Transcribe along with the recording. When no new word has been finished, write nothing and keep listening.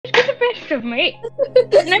best of me.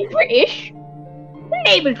 And I'm British. The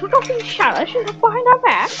neighbours were talking jealous and got behind our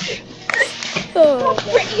backs. Oh, Not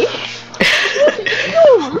British.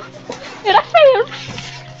 And I failed.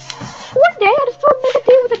 One day I just thought I'd make a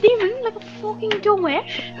deal with a demon like a fucking dumbass.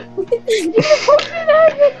 You just told me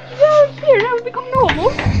that here I would become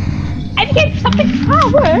normal. I became something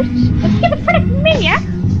far worse. A schizophrenic maniac.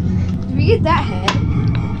 did we get that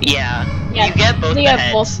head? Yeah. Yes, You get both we the get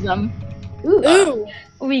heads. both of them. Ooh.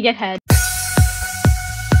 We get head.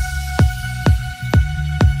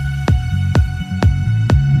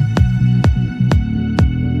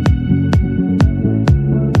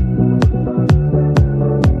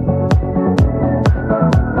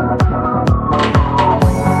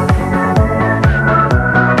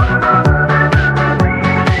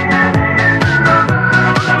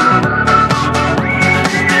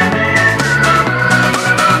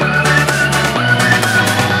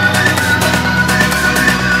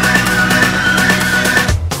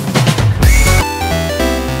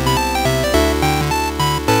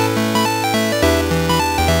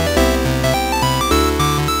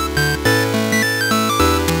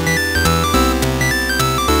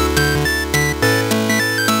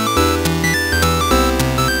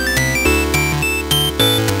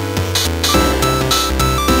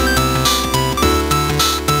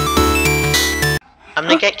 I'm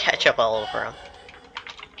gonna get ketchup all over him.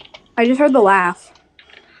 I just heard the laugh.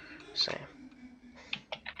 So.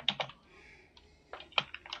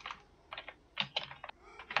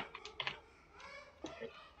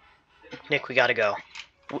 Nick, we gotta go.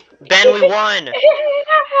 Ben, we won!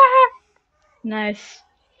 Nice.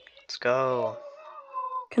 Let's go.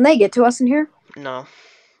 Can they get to us in here? No.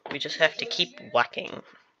 We just have to keep whacking.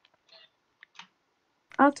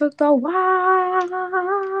 I took the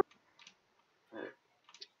wow.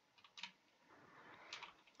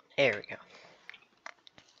 There we go.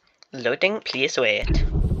 Loading, please wait.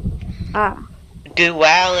 Ah.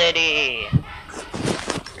 Duality!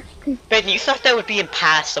 Ben, you thought that would be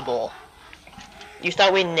impossible. You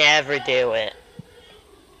thought we'd never do it.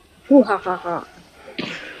 Ooh, ha ha ha.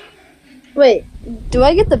 Wait, do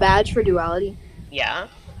I get the badge for duality? Yeah?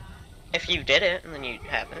 If you did it, and then you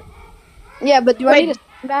haven't. Yeah, but do I Wait. need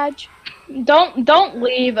a badge? Don't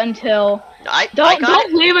leave until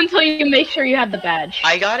don't leave until you make sure you have the badge.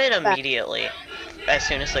 I got it immediately, as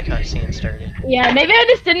soon as the cutscene started. Yeah, maybe I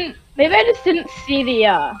just didn't see the